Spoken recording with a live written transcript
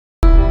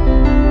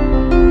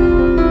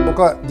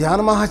ఒక ధ్యాన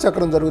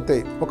మహాచక్రం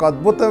జరుగుతాయి. ఒక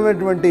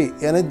అద్భుతమైనటువంటి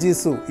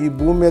ఎనర్జీస్ ఈ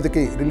భూమి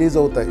మీదకి రిలీజ్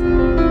అవుతాయి.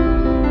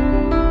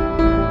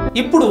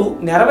 ఇప్పుడు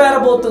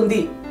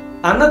నెరవేరబోతుంది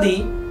అన్నది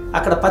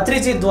అక్కడ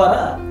పత్రిజీ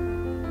ద్వారా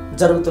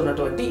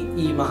జరుగుతున్నటువంటి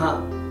ఈ మహా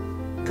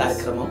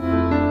కార్యక్రమం.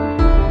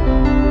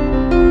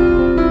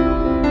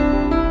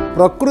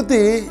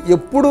 ప్రకృతి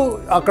ఎప్పుడు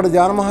అక్కడ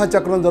ధ్యాన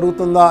మహాచక్రం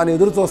జరుగుతుందా అని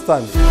ఎదురు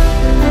చూస్తాను.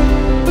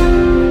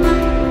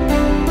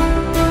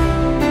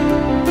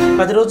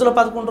 10 రోజుల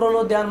 11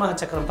 రోజులు ధ్యాన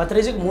మహాచక్రం,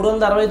 పత్రిజీకి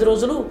 365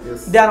 రోజులు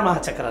ధ్యాన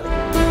మహాచక్రాలు.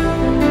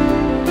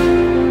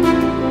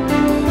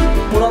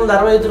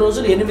 365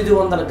 రోజులు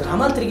 800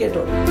 గ్రామాలు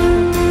తిరిగేటోడు.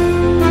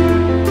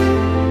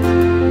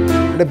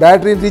 అంటే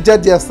బ్యాటరీని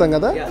రీఛార్జ్ చేస్తాం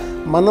కదా,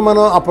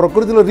 మనం ఆ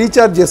ప్రకృతిలో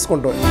రీఛార్జ్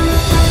చేసుకుంటాం.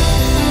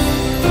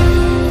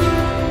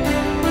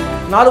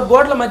 4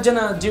 గోడల మధ్యన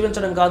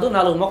జీవించడం కాదు,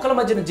 4 మొక్కల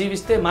మధ్యన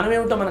జీవిస్తే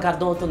మనమేమిటో మనకు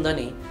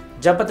అర్థమవుతుందని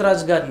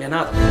జపతిరాజు గారి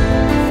నినాదం.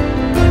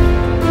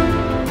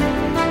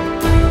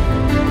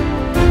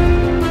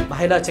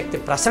 మహిళా శక్తి,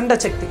 ప్రచండ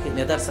శక్తికి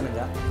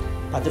నిదర్శనంగా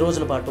 10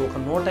 రోజుల పాటు ఒక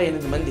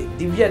 108 మంది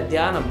దివ్య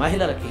ధ్యాన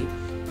మహిళలకి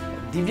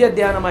దివ్య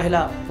ధ్యాన మహిళ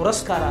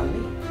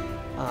పురస్కారాన్ని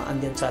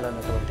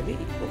అందించాలన్నటువంటిది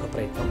ఒక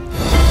ప్రయత్నం.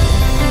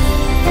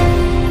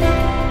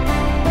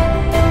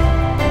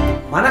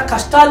 మన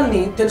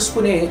కష్టాలని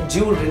తెలుసుకునే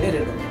జీవులు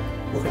 2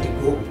 ఒకటి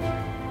గోవు,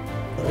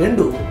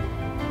 2